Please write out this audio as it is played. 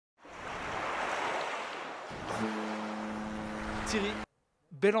Thierry,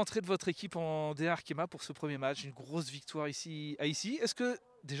 belle entrée de votre équipe en D1 Arkema pour ce premier match, une grosse victoire ici à Issy. Est-ce que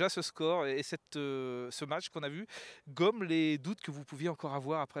déjà ce score et ce match qu'on a vu gomme les doutes que vous pouviez encore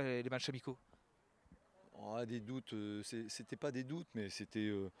avoir après les matchs amicaux? Des doutes, c'était pas des doutes, mais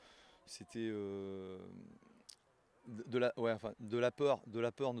c'était de la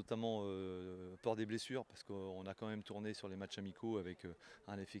peur notamment peur des blessures, parce qu'on a quand même tourné sur les matchs amicaux avec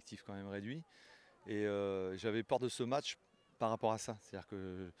un effectif quand même réduit. Et j'avais peur de ce match par rapport à ça. C'est-à-dire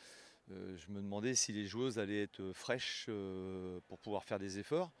que je me demandais si les joueuses allaient être fraîches pour pouvoir faire des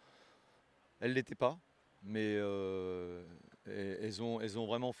efforts. Elles ne l'étaient pas, mais elles ont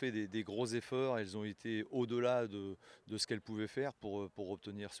vraiment fait des gros efforts. Elles ont été au-delà de ce qu'elles pouvaient faire pour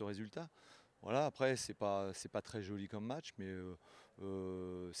obtenir ce résultat. Voilà, après, c'est pas très joli comme match, mais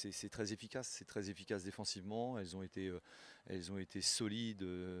c'est très efficace. C'est très efficace défensivement. Elles ont été solides.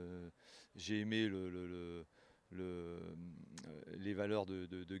 J'ai aimé les valeurs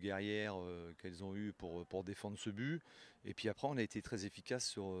de guerrières qu'elles ont eues pour défendre ce but. Et puis après, on a été très efficace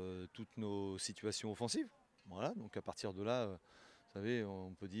sur toutes nos situations offensives. Voilà, donc à partir de là, vous savez,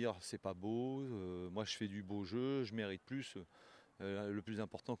 on peut dire c'est pas beau. Moi, je fais du beau jeu, je mérite plus. Le plus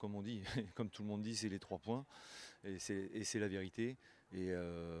important, comme on dit, comme tout le monde dit, c'est les 3 points. Et c'est la vérité. Et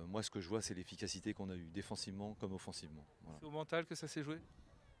moi, ce que je vois, c'est l'efficacité qu'on a eue, défensivement comme offensivement. Voilà. C'est au mental que ça s'est joué?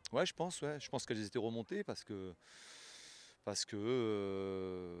 Ouais, je pense. Ouais. Je pense qu'elles étaient remontées parce que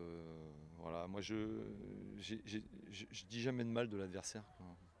voilà, moi, je dis jamais de mal de l'adversaire, quoi.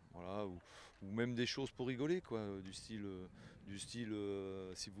 Voilà, ou même des choses pour rigoler, quoi, du style,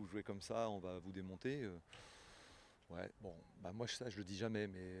 si vous jouez comme ça, on va vous démonter. Ouais, bon, bah moi ça je le dis jamais,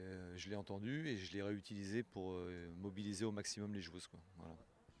 mais je l'ai entendu et je l'ai réutilisé pour mobiliser au maximum les joueuses, quoi. Voilà.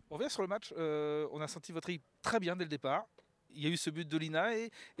 On revient sur le match, on a senti votre équipe très bien dès le départ. Il y a eu ce but de Lina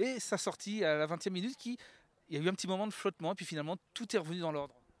et sa sortie à la 20e minute il y a eu un petit moment de flottement et puis finalement tout est revenu dans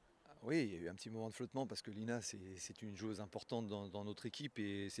l'ordre. Oui, il y a eu un petit moment de flottement parce que Lina, c'est une joueuse importante dans notre équipe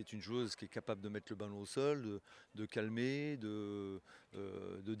et c'est une joueuse qui est capable de mettre le ballon au sol, de calmer, de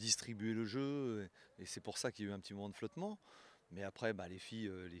distribuer le jeu. Et c'est pour ça qu'il y a eu un petit moment de flottement. Mais après, bah, les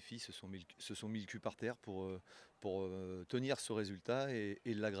filles se sont mis le cul par terre pour tenir ce résultat et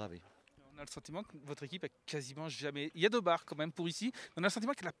l'aggraver. On a le sentiment que votre équipe a quasiment jamais. Il y a 2 barres quand même pour ici, mais on a le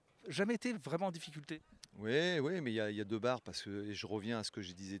sentiment qu'elle n'a jamais été vraiment en difficulté. Oui, oui, mais il y a 2 barres parce que et je reviens à ce que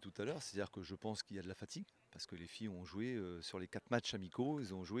je disais tout à l'heure, c'est-à-dire que je pense qu'il y a de la fatigue parce que les filles ont joué sur les 4 matchs amicaux,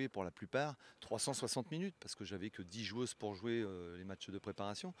 ils ont joué pour la plupart 360 minutes parce que j'avais que 10 joueuses pour jouer les matchs de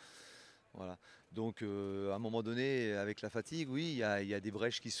préparation. Voilà. Donc à un moment donné, avec la fatigue, oui, il y a des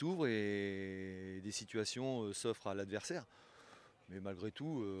brèches qui s'ouvrent et des situations s'offrent à l'adversaire. Mais malgré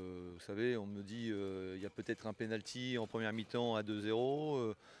tout, vous savez, on me dit il y a peut-être un penalty en première mi-temps à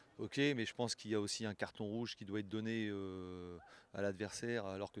 2-0. Ok, mais je pense qu'il y a aussi un carton rouge qui doit être donné à l'adversaire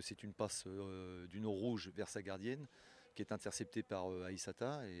alors que c'est une passe d'une eau rouge vers sa gardienne qui est interceptée par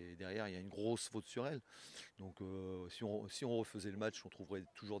Aïssata et derrière il y a une grosse faute sur elle. Donc si on refaisait le match, on trouverait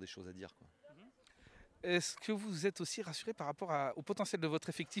toujours des choses à dire, quoi. Est-ce que vous êtes aussi rassuré par rapport au potentiel de votre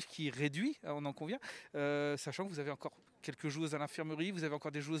effectif qui est réduit, hein, on en convient, sachant que vous avez encore quelques joueuses à l'infirmerie, vous avez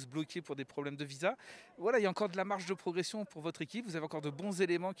encore des joueuses bloquées pour des problèmes de visa. Voilà, il y a encore de la marge de progression pour votre équipe, vous avez encore de bons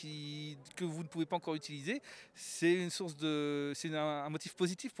éléments que vous ne pouvez pas encore utiliser. C'est une source c'est un motif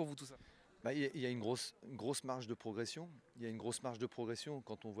positif pour vous tout ça? Bah, il y a une grosse marge de progression. Il y a une grosse marge de progression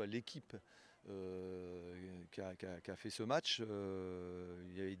quand on voit l'équipe qui a fait ce match.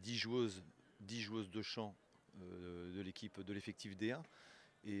 Il y avait 10 joueuses de champ de l'équipe de l'effectif D1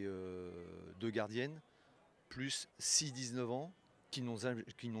 et 2 gardiennes, plus 6-19 ans qui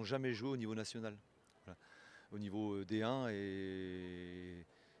n'ont jamais joué au niveau national. Voilà. Au niveau D1 et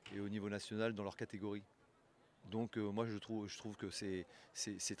au niveau national dans leur catégorie. Donc moi je trouve que c'est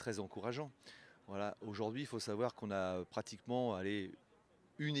très encourageant. Voilà. Aujourd'hui, il faut savoir qu'on a pratiquement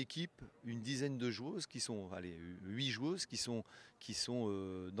une équipe, une dizaine de joueuses qui sont, 8 joueuses qui sont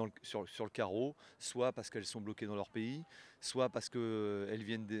sur le carreau, soit parce qu'elles sont bloquées dans leur pays, soit parce qu'elles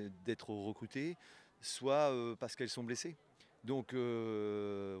viennent d'être recrutées, soit parce qu'elles sont blessées. Donc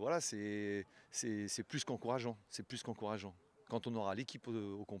voilà, c'est plus qu'encourageant. C'est plus qu'encourageant. Quand on aura l'équipe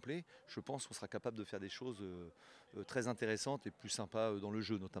au complet, je pense qu'on sera capable de faire des choses très intéressantes et plus sympas dans le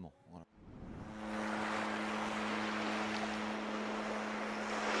jeu notamment. Voilà.